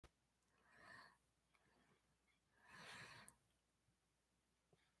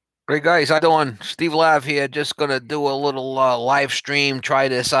Hey guys, how you doing? Steve Lav here. Just gonna do a little live stream, try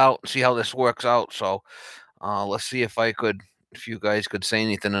this out, see how this works out. So let's see if you guys could say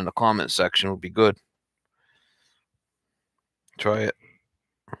anything in the comment section, would be good. Try it.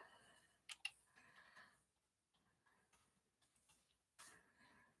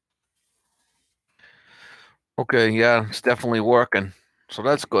 Okay, yeah, it's definitely working. So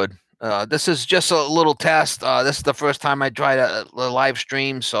that's good. This is just a little test. This is the first time I tried a live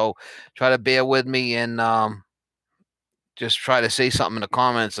stream, so try to bear with me and just try to say something in the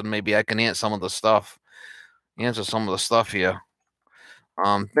comments, and maybe I can answer some of the stuff here.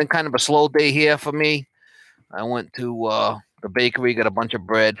 Been kind of a slow day here for me. I went to the bakery, got a bunch of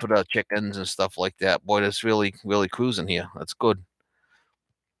bread for the chickens and stuff like that. Boy, that's really cruising here. That's good.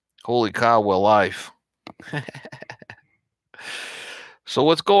 Holy cow, we're live. So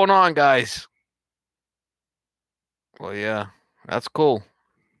what's going on, guys? Well, yeah, that's cool.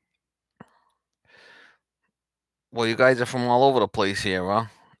 Well, you guys are from all over the place here, huh?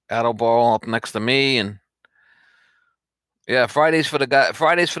 Attleboro up next to me, and yeah, Fridays for the guy.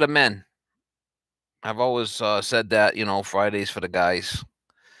 Fridays for the men. I've always said that, Fridays for the guys.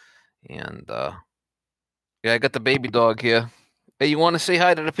 And yeah, I got the baby dog here. Hey, you want to say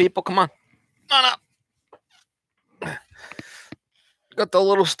hi to the people? Come on, on up. Got the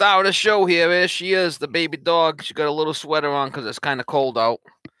little star of the show here. There she is, the baby dog. She got a little sweater on because it's kind of cold out.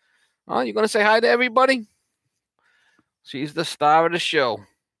 Oh, you gonna say hi to everybody? She's the star of the show.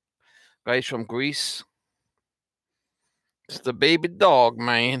 Guys from Greece. It's the baby dog,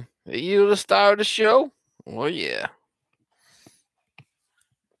 man. Are you the star of the show? Oh yeah.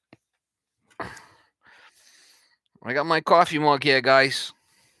 I got my coffee mug here, guys.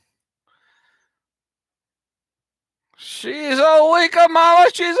 She's a leaker, mama.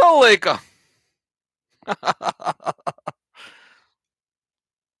 She's a leaker.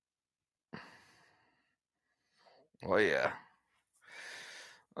 Oh yeah.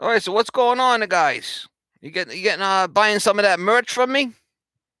 All right, so what's going on, guys? You getting buying some of that merch from me?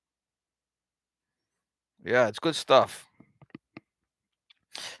 Yeah, it's good stuff.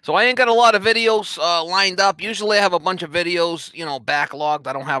 So I ain't got a lot of videos lined up. Usually I have a bunch of videos, backlogged.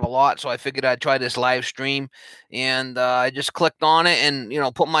 I don't have a lot, so I figured I'd try this live stream, and I just clicked on it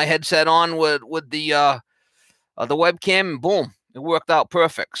and put my headset on with the webcam, and boom, it worked out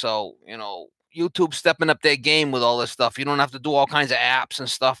perfect. So YouTube stepping up their game with all this stuff. You don't have to do all kinds of apps and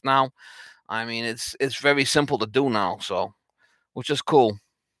stuff now. I mean, it's very simple to do now, so which is cool.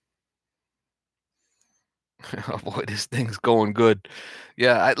 Oh boy, this thing's going good.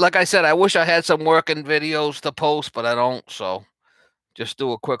 Yeah, like I said, I wish I had some working videos to post, but I don't. So just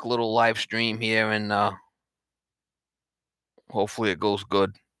do a quick little live stream here, and hopefully it goes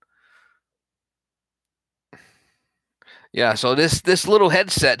good. Yeah, so this little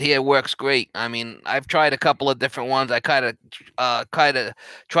headset here works great. I mean, I've tried a couple of different ones. I kind of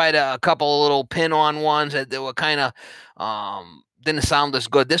tried a couple of little pin-on ones that they were kind of didn't sound as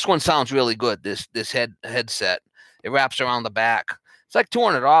good. This one sounds really good. This headset. It wraps around the back. It's like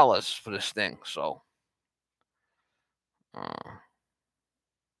 $200 for this thing. So uh,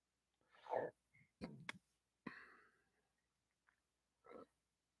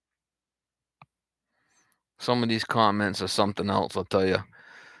 some of these comments are something else, I'll tell you.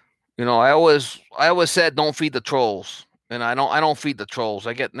 I always said don't feed the trolls. And I don't feed the trolls.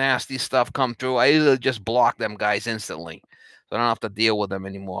 I get nasty stuff come through. I usually just block them guys instantly. So I don't have to deal with them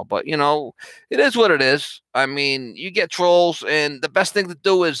anymore. But it is what it is. I mean, you get trolls, and the best thing to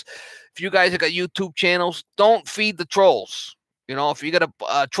do is if you guys have got YouTube channels, don't feed the trolls. If you get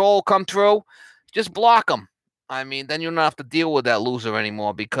a troll come through, just block them. I mean, then you don't have to deal with that loser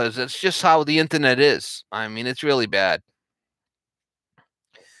anymore because it's just how the internet is. I mean, it's really bad.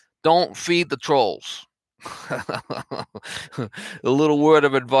 Don't feed the trolls. A little word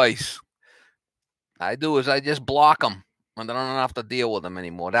of advice I do is I just block them, and then I don't have to deal with them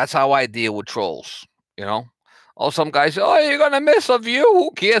anymore. That's how I deal with trolls. You know. Oh, some guys say, "Oh, you're gonna miss a view."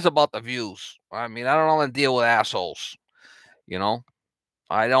 Who cares about the views? I mean, I don't want to deal with assholes. You know,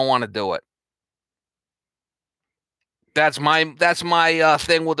 I don't want to do it. That's my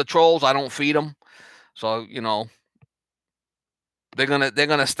thing with the trolls. I don't feed them. So they're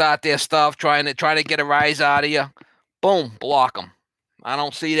gonna start their stuff trying to get a rise out of you. Boom, block them. I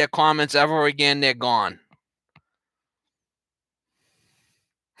don't see their comments ever again. They're gone.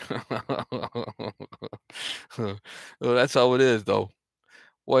 Well, that's how it is, though.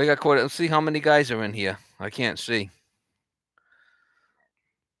 Well, you got quite. Let's see how many guys are in here. I can't see.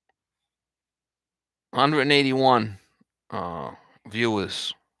 181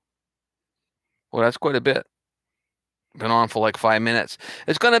 viewers. Well, that's quite a bit. Been on for like 5 minutes.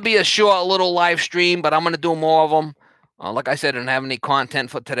 It's going to be a short little live stream, but I'm going to do more of them. Like I said, I didn't have any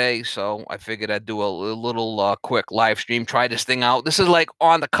content for today, so I figured I'd do a little quick live stream. Try this thing out. This is like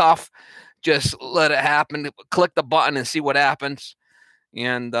on the cuff. Just let it happen. Click the button and see what happens.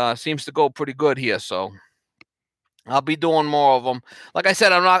 And seems to go pretty good here. So I'll be doing more of them. Like I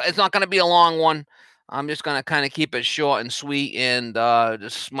said, it's not going to be a long one. I'm just going to kind of keep it short and sweet. And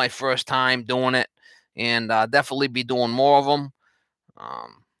this is my first time doing it. And definitely be doing more of them.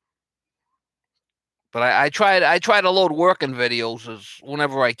 But I try to load working videos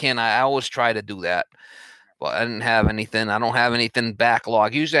whenever I can. I always try to do that. But I didn't have anything. I don't have anything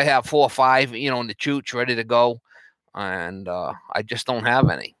backlog. Usually I have 4 or 5, in the chooch ready to go. And I just don't have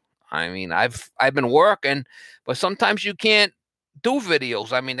any. I mean, I've been working, but sometimes you can't do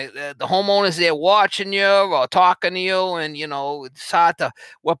videos. I mean, the homeowners there watching you or talking to you, and it's hard to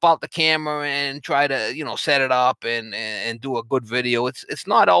whip out the camera and try to set it up and do a good video. It's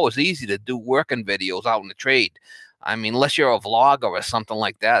not always easy to do working videos out in the trade. I mean, unless you're a vlogger or something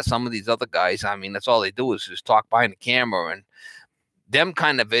like that. Some of these other guys, I mean, that's all they do is just talk behind the camera, and them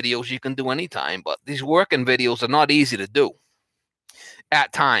kind of videos you can do anytime. But these working videos are not easy to do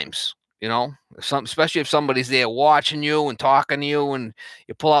at times. Especially if somebody's there watching you and talking to you, and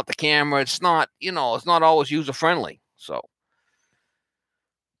you pull out the camera. It's not always user friendly. So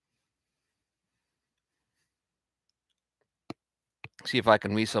see if I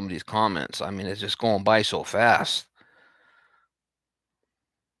can read some of these comments. I mean, it's just going by so fast.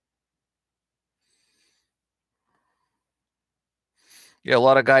 Yeah, a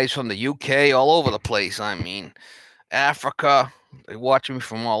lot of guys from the UK, all over the place. I mean, Africa, they watch me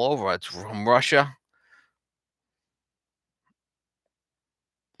from all over. It's from Russia,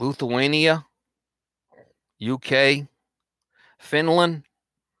 Lithuania, UK, Finland.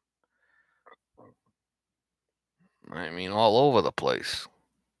 I mean, all over the place.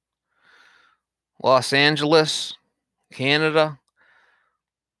 Los Angeles, Canada,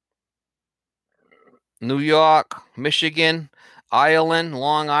 New York, Michigan, Ireland,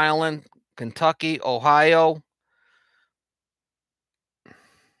 Long Island, Kentucky, Ohio,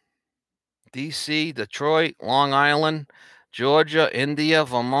 DC, Detroit, Long Island, Georgia, India,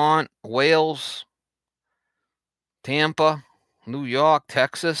 Vermont, Wales, Tampa, New York,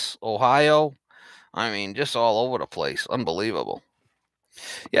 Texas, Ohio. I mean, just all over the place. Unbelievable.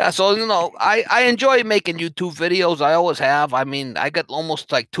 Yeah, so I enjoy making YouTube videos. I always have. I mean, I got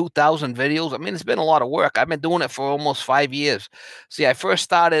almost like 2,000 videos. I mean, it's been a lot of work. I've been doing it for almost 5 years. See, I first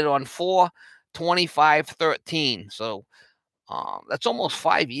started on 4/25/13, so that's almost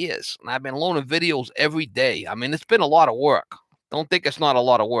 5 years, and I've been loading videos every day. I mean, it's been a lot of work. Don't think it's not a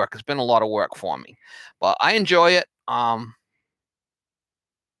lot of work. It's been a lot of work for me, but I enjoy it.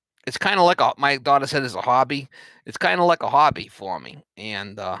 It's kind of like my daughter said, it's a hobby. It's kind of like a hobby for me,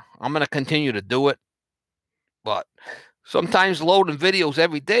 and I'm gonna continue to do it. But sometimes loading videos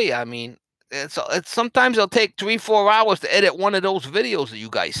every day, I mean, it's sometimes it'll take 3-4 hours to edit one of those videos that you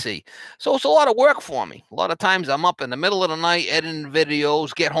guys see. So it's a lot of work for me. A lot of times I'm up in the middle of the night editing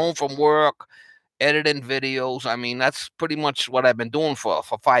videos, get home from work, editing videos. I mean, that's pretty much what I've been doing for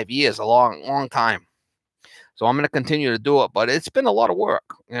 5 years, a long time. So I'm going to continue to do it, but it's been a lot of work,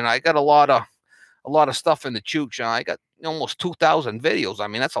 and I got a lot of stuff in the chooch. I got almost 2,000 videos. I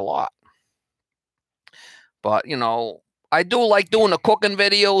mean, that's a lot. But I do like doing the cooking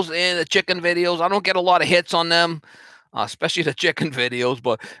videos and the chicken videos. I don't get a lot of hits on them, especially the chicken videos.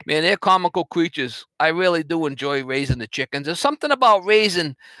 But man, they're comical creatures. I really do enjoy raising the chickens. There's something about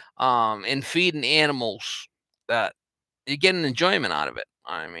raising and feeding animals that you get an enjoyment out of it.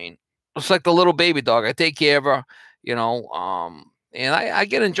 I mean, it's like the little baby dog. I take care of her, and I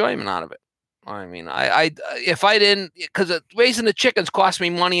get enjoyment out of it. I mean, I if I didn't, because raising the chickens cost me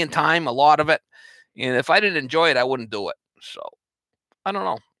money and time, a lot of it. And if I didn't enjoy it, I wouldn't do it. So I don't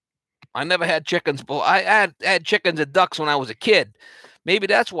know. I never had chickens, but I had chickens and ducks when I was a kid. Maybe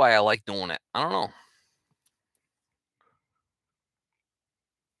that's why I like doing it. I don't know.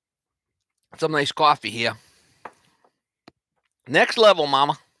 Some nice coffee here. Next level,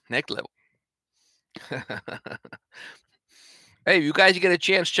 mama. Next level. Hey, you guys get a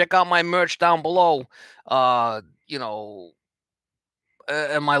chance, check out my merch down below. And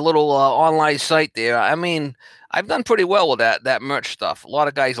my little online site there. I mean, I've done pretty well with that merch stuff. A lot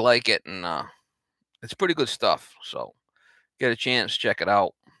of guys like it, and it's pretty good stuff. So get a chance, check it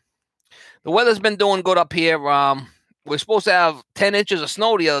out. The weather's been doing good up here. We're supposed to have 10 inches of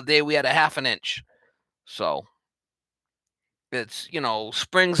snow the other day. We had a half an inch. So it's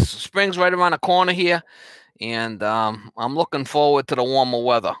spring's right around the corner here, and I'm looking forward to the warmer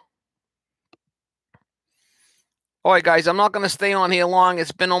weather. All right, guys, I'm not going to stay on here long.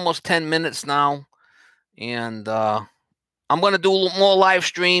 It's been almost 10 minutes now. And I'm going to do more live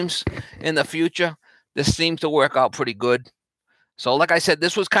streams in the future. This seems to work out pretty good. So, like I said,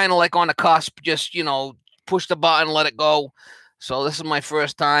 this was kind of like on the cusp, just, push the button, let it go. So, this is my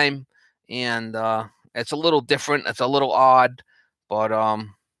first time. And it's a little different. It's a little odd. But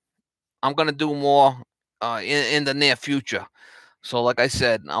I'm going to do more in the near future. So, like I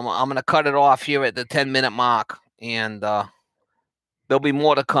said, I'm going to cut it off here at the 10-minute mark. And there'll be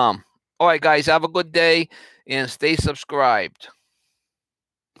more to come. All right, guys, have a good day and stay subscribed.